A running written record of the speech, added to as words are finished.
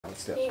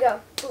let's do it. Here you go.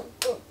 Boom,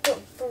 boom,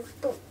 boom, boom,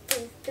 boom,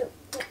 boom, boom,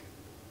 boom.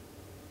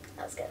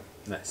 That was good.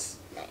 Nice.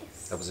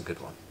 Nice. That was a good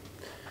one.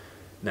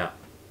 Now,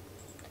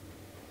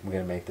 we're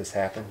going to make this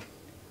happen.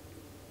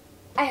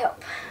 I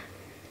hope.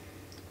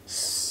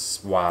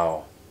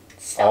 Wow.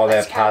 So all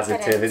much that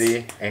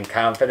positivity and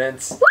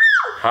confidence. Woo!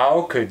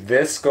 How could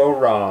this go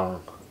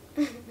wrong?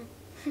 A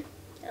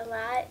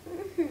lot.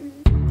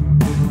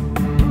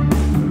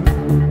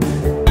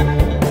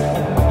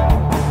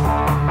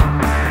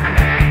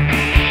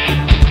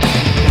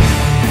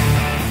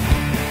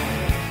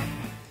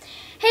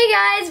 Hey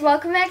guys,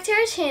 welcome back to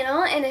our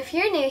channel, and if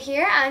you're new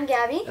here, I'm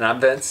Gabby. And I'm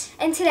Vince.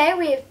 And today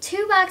we have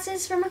 2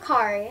 boxes from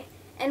Macari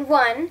and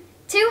one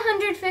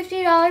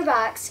 $250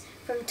 box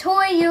from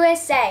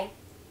ToyUSA.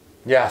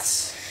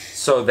 Yes.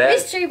 So that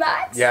mystery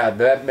box. Yeah,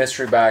 that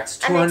mystery box,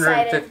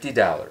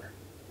 $250.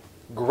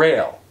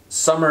 Grail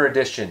Summer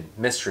Edition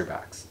mystery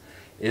box.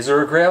 Is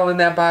there a Grail in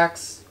that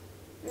box?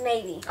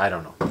 Maybe. I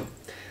don't know.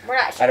 We're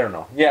not sure. I don't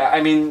know. Yeah,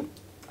 I mean,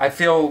 I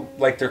feel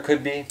like there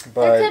could be,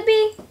 but there could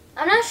be.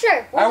 I'm not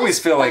sure. I always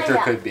feel like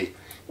there could be.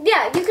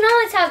 Yeah, you can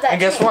always have that. And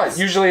guess what?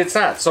 Usually it's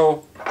not.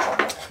 So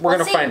we're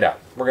gonna find out.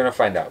 We're gonna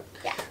find out.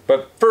 Yeah.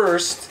 But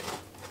first,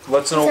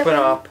 let's open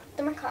up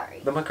the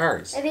Macari. The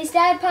Macaris. Are these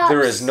Dad Pops?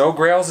 There is no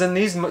Grails in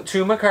these 2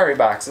 Macari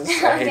boxes.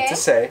 I hate to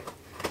say.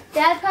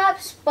 Dad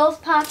Pops.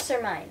 Both Pops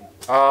are mine.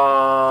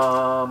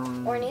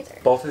 Or neither.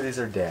 Both of these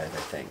are Dad, I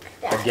think.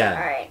 Dad. Again.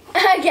 All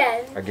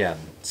right. Again.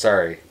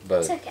 Sorry,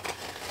 but it's okay.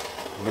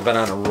 we've been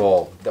on a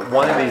roll.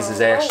 One of these is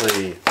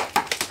actually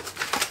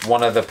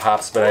one of the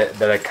Pops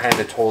that I kind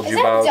of told you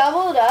about. Is it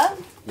doubled up?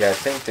 Yeah, I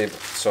think they.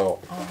 So.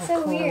 That's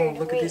so cool. weird.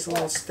 Look at these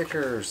little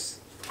stickers.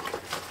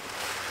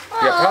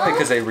 Aww. Yeah, probably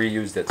because they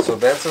reused it. So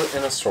that's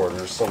in a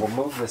sorter. So we'll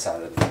move this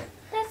out of the way.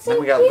 That's so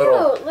then we got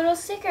cute. Little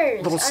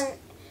stickers. Little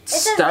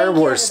Star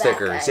Wars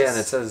stickers. Yeah, and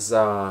it says.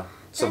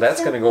 So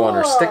that's going to go on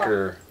our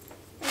sticker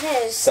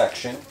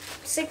section.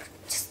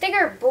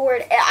 Sticker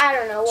board. I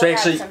don't know. So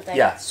actually, something.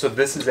 yeah. So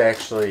this is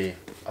actually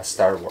a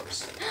Star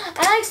Wars.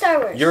 I like Star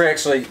Wars. You're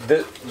actually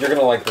you're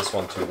gonna like this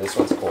one too. This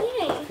one's cool.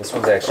 Yay. This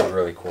one's actually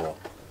really cool.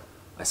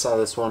 I saw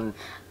this one.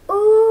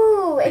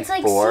 Ooh, it's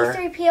like before.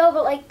 C-3PO,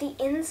 but like the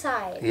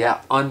inside.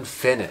 Yeah,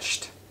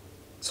 unfinished.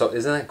 So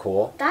isn't that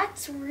cool?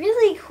 That's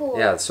really cool.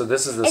 Yeah. So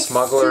this is the it's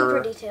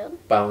Smuggler super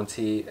detailed.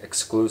 Bounty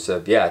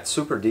exclusive. Yeah, it's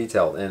super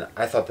detailed, and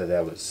I thought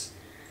that was.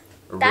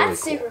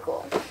 That's really super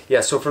cool.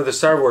 Yeah, so for the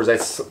Star Wars, I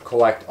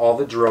collect all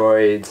the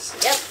droids,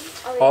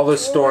 Yep, all the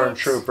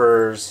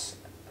stormtroopers,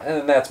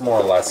 and that's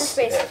more or less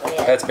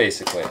That's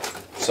basically it.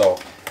 So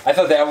I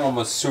thought that one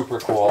was super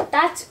cool.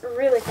 That's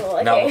really cool.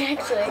 Okay, now,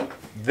 actually.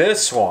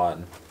 This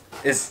one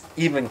is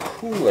even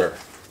cooler.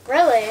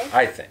 Really?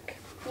 I think.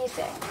 You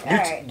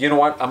think? You know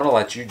what? I'm gonna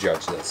let you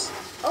judge this.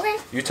 Okay.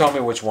 You tell me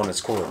which one is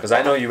cooler, because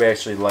I know you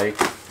actually like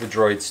the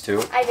droids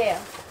too. I do.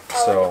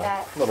 Oh, so, look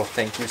at that. Little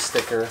thank you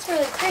sticker. It's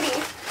really pretty.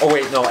 Oh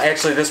wait, no,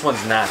 actually this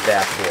one's not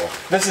that cool.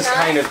 This is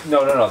kind of,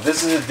 no,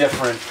 this is a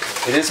different,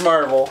 it is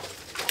Marvel.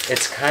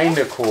 It's kind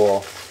of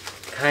cool.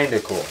 Kind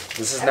of cool.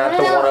 This is not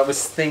the one I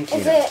was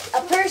thinking of. Is it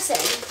a person?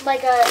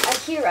 Like a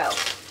hero?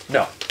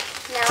 No.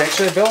 It's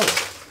actually a villain.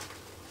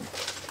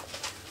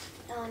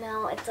 Oh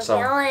no, it's a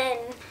villain.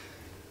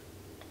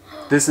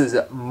 This is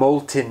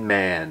Molten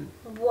Man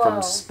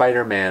from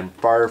Spider-Man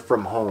Far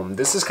From Home.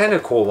 This is kind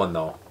of a cool one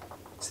though.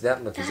 See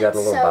that? Look, he's got a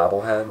little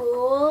bobblehead.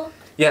 Cool.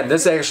 Yeah, and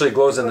this actually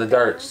glows in the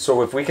dark.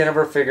 So if we can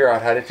ever figure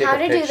out how to take a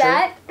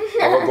picture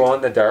of a glow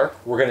in the dark,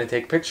 we're going to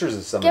take pictures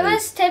of some of these. Give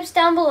us tips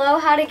down below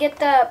how to get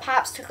the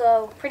Pops to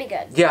glow pretty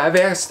good. Yeah, I've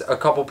asked a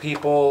couple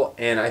people,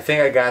 and I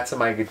think I got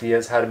some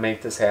ideas how to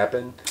make this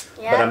happen.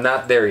 Yeah. But I'm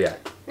not there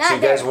yet. So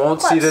you guys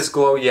won't see this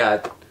glow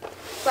yet.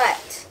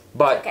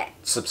 But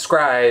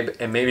subscribe,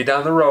 and maybe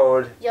down the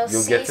road,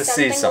 you'll get to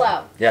see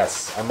some.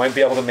 Yes, I might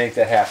be able to make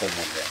that happen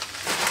one day.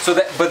 So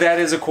but that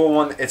is a cool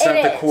one. It's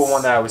not the cool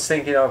one that I was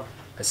thinking of.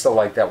 I still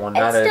like that one.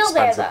 Not an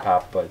expensive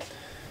pop, but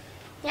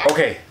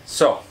okay.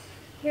 So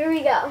here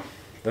we go.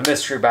 The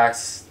mystery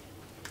box,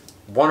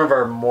 one of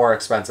our more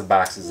expensive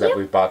boxes that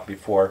we've bought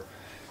before.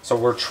 So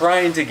we're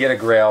trying to get a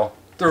Grail.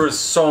 There is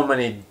so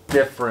many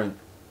different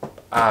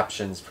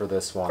options for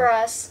this one. For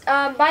us.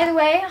 By the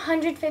way,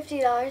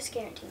 $150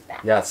 guaranteed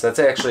back. Yes, that's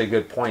actually a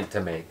good point to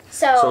make.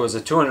 So it was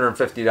a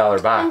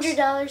 $250 box.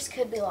 $100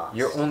 could be lost.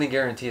 You're only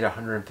guaranteed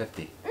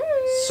 $150.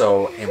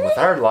 So, and with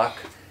our luck,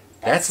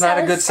 that's not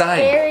a good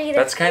sign.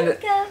 That's kind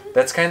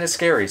of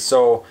scary.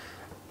 So,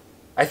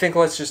 I think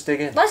let's just dig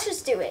in. Let's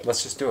just do it.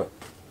 Let's just do it.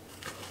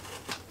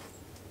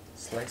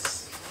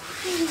 Slice.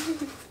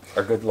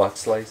 Our good luck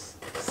slice.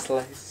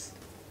 Slice.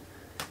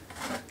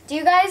 Do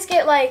you guys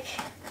get like,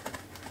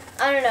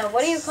 I don't know,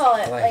 what do you call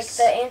it? Like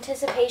the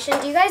anticipation?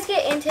 Do you guys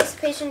get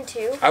anticipation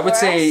too? I would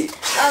say,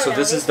 so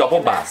this is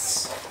double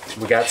box.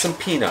 We got some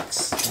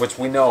peanuts, which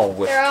we know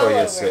with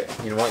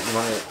ToyUSA. You know what? You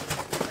want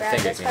to... I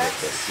think I can get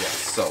this, yeah.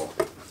 So,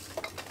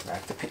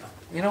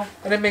 you know,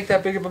 I didn't make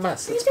that big of a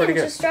mess. That's pretty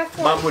good.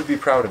 Mom would be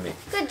proud of me.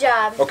 Good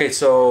job. Okay,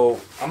 so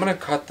I'm going to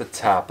cut the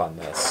top on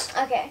this.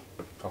 Okay.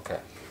 Okay.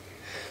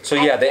 So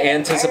yeah, the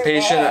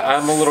anticipation,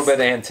 I'm a little bit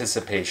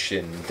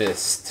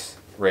anticipationist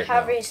right now.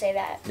 However you say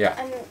that. Yeah.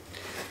 I'm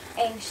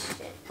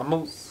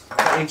anxious.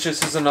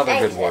 Anxious is another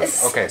good word.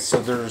 Okay,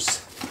 so there's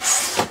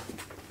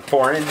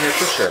 4 in here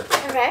for sure.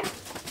 Okay.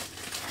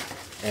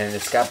 And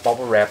it's got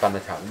bubble wrap on the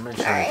top. I'm going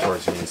to turn it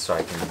towards me so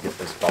I can get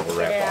this bubble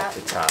wrap off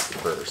the top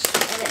first.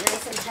 Is it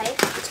nice and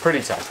tight? It's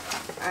pretty tight.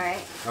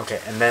 Alright.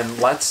 Okay, and then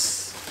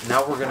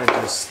now we're going to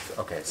just,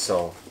 okay,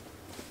 so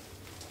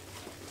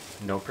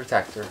no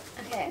protector.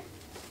 Okay.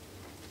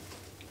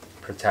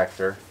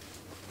 Protector.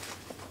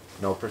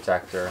 No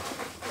protector.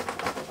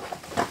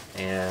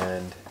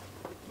 And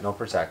no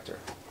protector.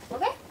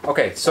 Okay.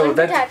 Okay, so one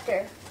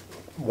protector.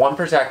 One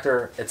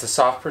protector. It's a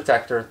soft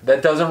protector.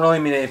 That doesn't really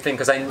mean anything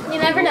because you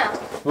never know.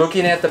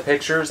 Looking at the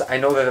pictures, I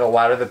know that a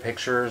lot of the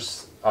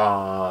pictures,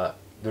 there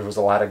was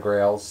a lot of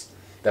grails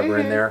that were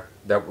in there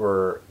that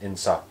were in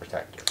soft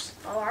protectors.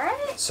 All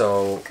right.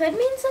 So could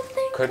mean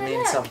something. Could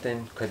mean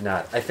something. Could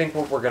not. I think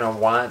what we're gonna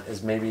want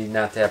is maybe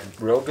not to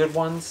have real good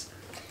ones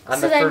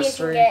on the first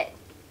 3. So then you can get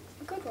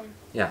a good one.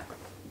 Yeah.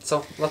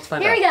 So let's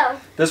find out. Here we go.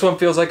 This one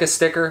feels like a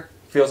sticker.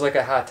 Feels like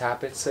a Hot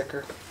Topic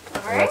sticker.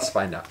 All right. Let's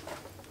find out.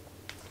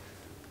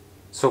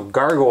 So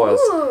gargoyles.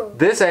 Ooh.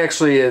 This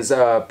actually is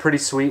a pretty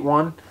sweet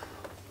one.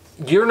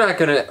 You're not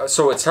gonna.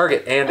 So it's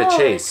Target and a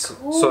Chase.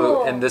 Cool.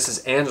 So and this is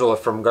Angela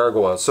from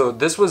Gargoyles. So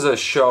this was a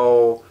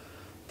show.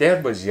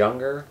 Dad was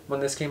younger when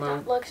this came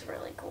out. That looks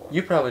really cool.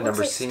 You probably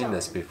never seen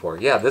this before.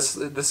 Yeah, this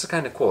is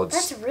kind of cool.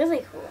 That's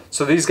really cool.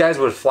 So these guys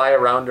would fly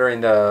around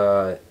during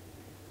the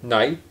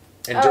night,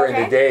 and during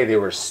the day they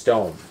were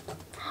stoned.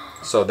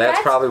 So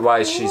that's probably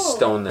why she's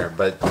stoned there.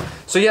 But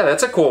so yeah,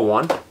 that's a cool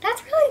one.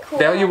 That's really cool.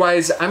 Value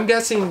wise, I'm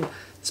guessing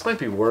this might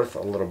be worth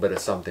a little bit of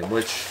something,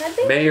 which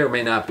may or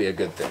may not be a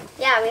good thing.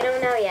 Yeah, we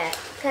don't know yet,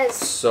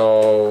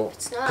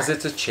 because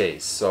it's a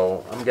Chase.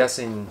 So I'm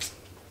guessing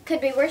could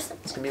be worth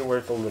something. It's gonna be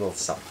worth a little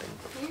something.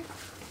 Yeah.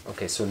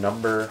 Okay, so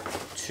number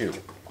 2,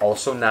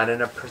 also not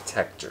in a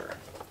protector.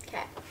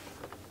 Okay.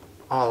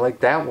 Oh, I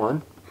like that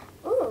one.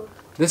 Ooh.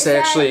 This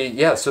actually,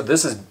 so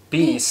this is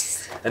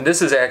Beast, and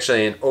this is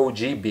actually an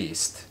OG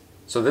Beast.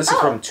 So this is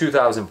from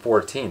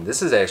 2014.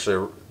 This is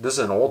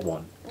an old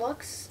one.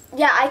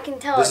 Yeah, I can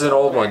tell. This is an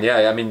old one.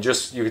 Yeah, I mean,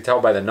 just you can tell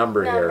by the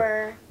number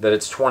here that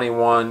it's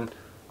 21.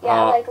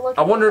 Yeah,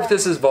 I wonder if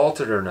this is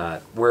vaulted or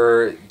not.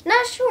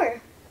 Not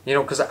sure. You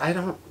know, because I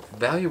don't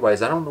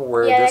value-wise, I don't know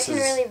where this is. Yeah,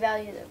 they can really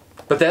value them.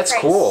 But that's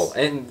cool,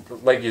 and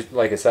like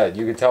I said,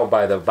 you can tell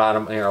by the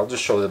bottom. Here, I'll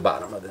just show the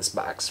bottom of this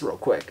box real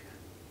quick.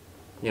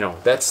 You know,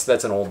 that's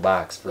an old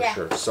box for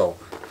sure. So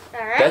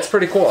that's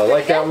pretty cool. I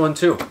like that one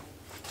too.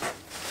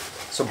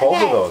 So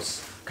both of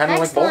those, kind of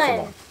like both of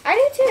them. I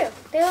do too.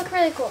 They look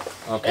really cool.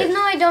 Okay. Even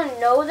though I don't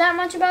know that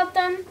much about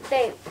them,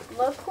 they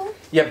look cool.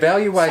 Yeah,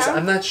 value-wise,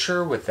 I'm not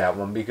sure with that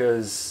one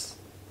because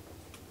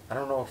I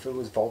don't know if it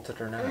was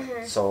vaulted or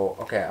not. So,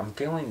 okay, I'm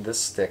feeling this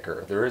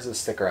sticker. There is a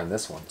sticker on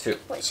this one too.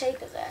 What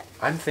shape is that?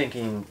 I'm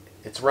thinking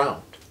it's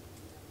round.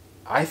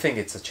 I think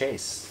it's a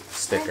Chase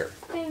sticker.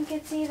 I think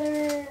it's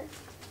either...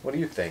 What do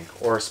you think?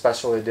 Or a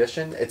special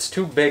edition? It's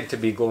too big to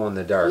be glow in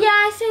the dark. Yeah,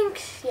 I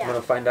think, You want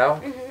to find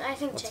out? I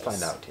think Let's Chase.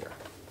 find out here.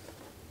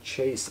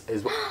 Chase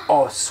is...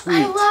 Oh, sweet.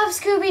 I love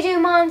Scooby-Doo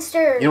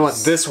monsters. You know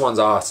what? This one's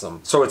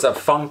awesome. So it's a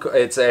Funko...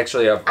 It's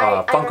actually a Funko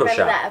Shop. I remember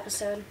that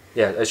episode.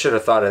 Yeah, I should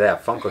have thought of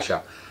that. Funko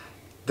Shop.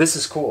 This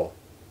is cool.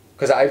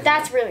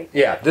 That's really cool.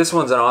 Yeah, this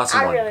one's an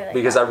awesome one. Really like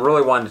because I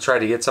really wanted to try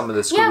to get some of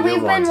the Scooby-Doo ones. Yeah,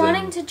 we've been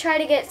wanting to try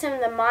to get some of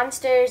the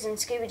monsters and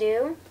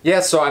Scooby-Doo. Yeah,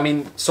 so I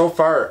mean, so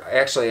far,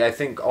 actually, I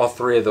think all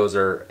 3 of those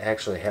are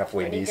actually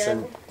halfway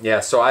decent. Good. Yeah,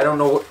 so I don't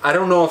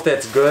know if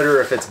that's good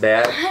or if it's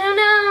bad. I don't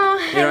know.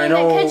 I mean,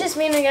 it could just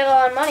mean we get a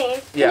lot of money.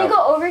 Can you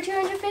go over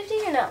 250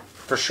 or no?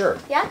 For sure.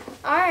 Yeah?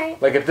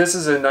 Alright. Like, if this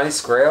is a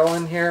nice grail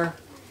in here,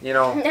 you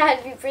know...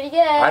 That'd be pretty good.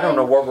 I don't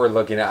know what we're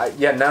looking at.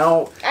 Yeah,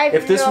 now,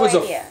 if this was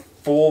a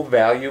full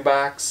value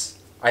box...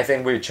 I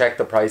think we would check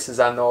the prices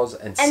on those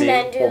and see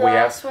what we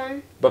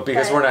have. But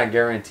because we're not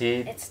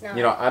guaranteed, it's not.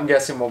 You know, I'm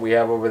guessing what we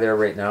have over there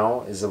right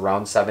now is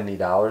around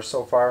 $70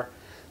 so far.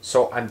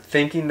 So I'm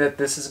thinking that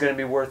this is going to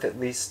be worth at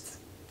least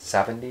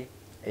 $70,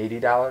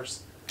 $80.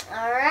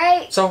 All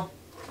right. So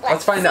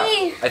let's find out.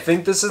 I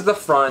think this is the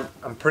front.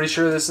 I'm pretty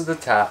sure this is the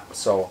top.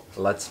 So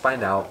let's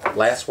find out.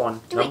 Last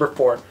one, number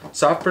 4,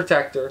 soft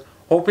protector.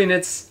 Hoping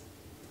it's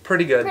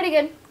pretty good. Pretty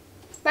good.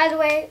 By the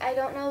way, I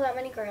don't know that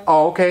many girls.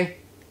 Oh, okay.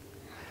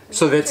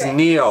 So that's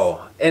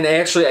Neo. And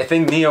actually, I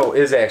think Neo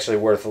is actually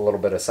worth a little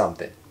bit of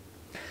something.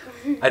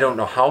 I don't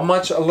know how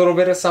much a little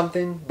bit of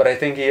something, but I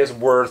think he is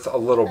worth a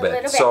little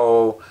bit.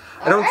 So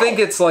I don't think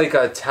it's like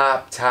a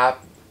top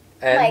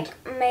end. Like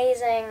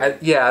amazing.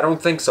 I don't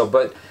think so.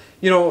 But,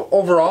 you know,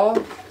 overall,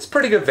 it's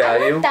pretty good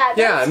value. I like that.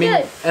 Yeah, That's I mean,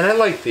 good. And I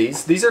like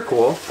these. These are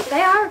cool.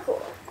 They are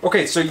cool.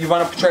 Okay, so you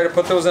want to try to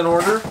put those in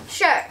order?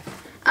 Sure.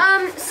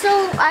 So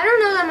I don't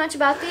know that much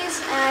about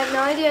these, and I have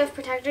no idea if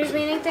protectors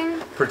mean anything.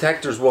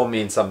 Protectors will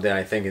mean something,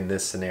 I think, in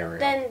this scenario.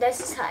 Then this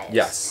is highest.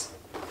 Yes.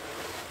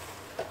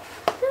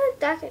 I feel like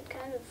that could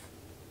kind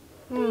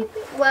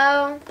of...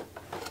 Well,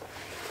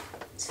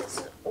 this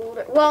is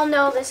older. Well,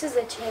 no, this is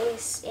a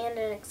chase and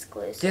an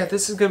exclusive. Yeah,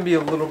 this is going to be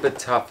a little bit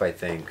tough, I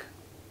think.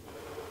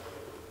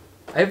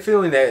 I have a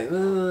feeling that...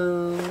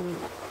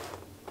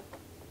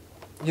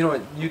 you know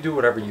what? You do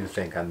whatever you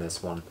think on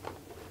this one.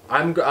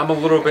 I'm a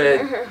little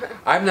bit...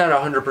 I'm not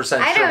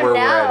 100% sure where we're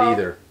at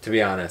either, to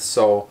be honest.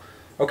 So,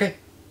 okay.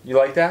 You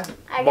like that?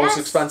 I Most guess.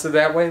 expensive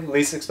that way?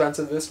 Least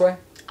expensive this way?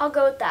 I'll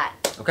go with that.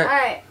 Okay. All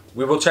right.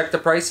 We will check the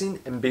pricing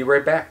and be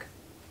right back.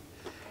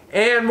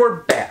 And we're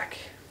back.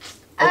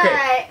 Okay. All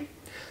right.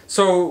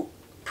 So,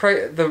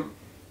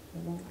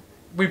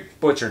 we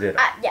butchered it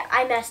up. Yeah,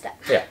 I messed up.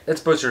 Yeah,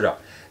 it's butchered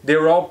up. They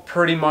were all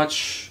pretty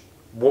much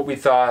what we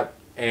thought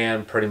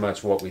and pretty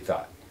much what we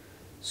thought.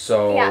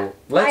 So, yeah.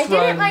 let's run...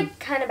 I did it like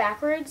kind of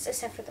backwards,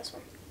 except for this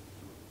one.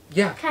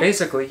 Yeah,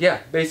 basically, yeah.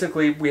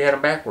 Basically, we had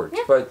them backwards.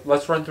 Yeah. But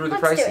let's run through the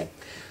pricing.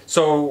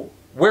 So,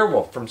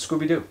 Werewolf from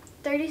Scooby-Doo.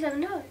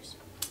 $37.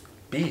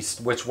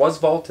 Beast, which was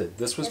vaulted.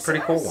 This was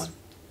pretty cool one.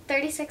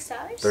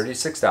 $36.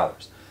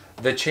 $36.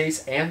 The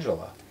Chase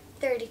Angela.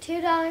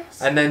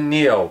 $32. And then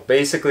Neo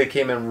basically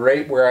came in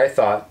right where I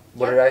thought.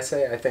 What did I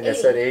say? I think 80.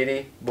 I said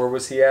 80. Where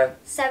was he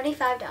at?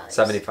 $75.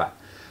 75.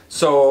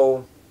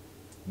 So,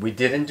 we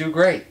didn't do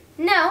great.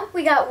 No,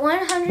 we got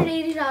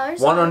 $180.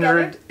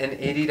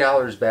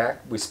 $180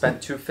 back. We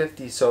spent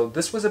 $250, so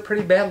this was a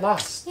pretty bad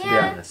loss, to be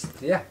honest.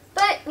 Yeah.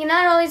 But you're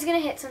not always gonna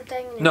hit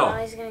something. You're not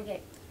always gonna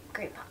get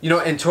great pops. You know,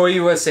 and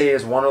ToyUSA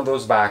is one of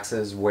those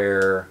boxes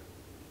where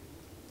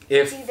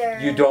if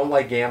you don't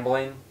like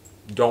gambling,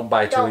 don't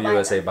buy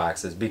ToyUSA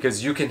boxes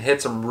because you can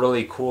hit some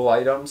really cool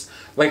items.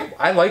 Like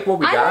I like what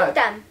we got. I like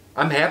them.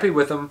 I'm happy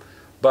with them,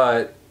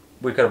 but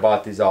we could have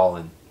bought these all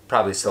and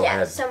probably still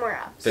had somewhere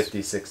else.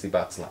 50, 60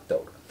 bucks left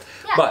over.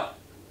 Yeah. But,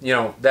 you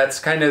know,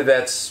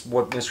 that's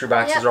what mystery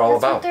boxes are all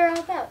about. What they're all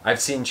about. I've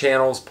seen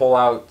channels pull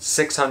out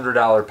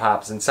 $600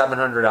 pops and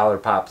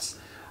 $700 pops.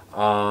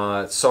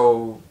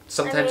 So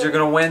sometimes you're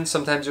going to win,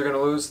 sometimes you're going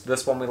to lose.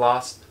 This one we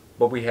lost,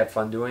 but we had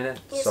fun doing it.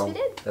 Yes, so we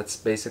did. That's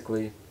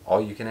basically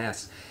all you can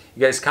ask.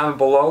 You guys comment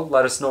below.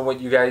 Let us know what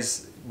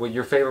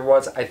your favorite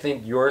was. I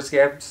think yours,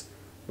 Gabs,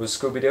 was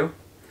Scooby-Doo.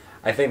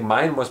 I think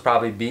mine was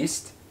probably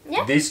Beast.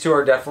 Yeah. These two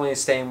are definitely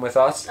staying with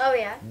us. Oh,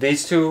 yeah.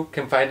 These two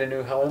can find a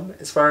new home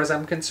as far as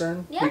I'm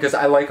concerned. Yeah. Because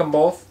I like them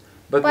both,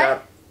 but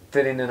not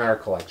fitting in our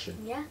collection.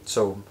 Yeah.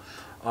 So,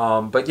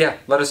 but yeah,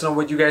 let us know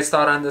what you guys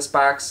thought on this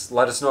box.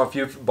 Let us know if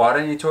you've bought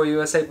any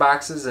ToyUSA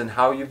boxes and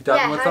how you've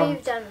done with them. Yeah, how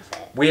you've done with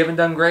it. We haven't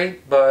done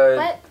great,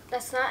 but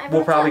that's not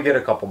we'll probably get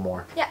a couple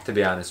more, to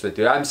be honest with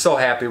you. I'm so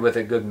happy with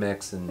it. Good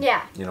mix. And,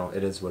 you know,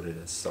 it is what it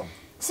is. So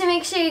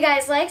make sure you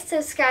guys like,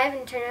 subscribe,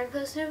 and turn on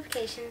post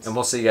notifications. And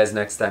we'll see you guys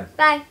next time.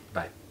 Bye.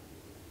 Bye.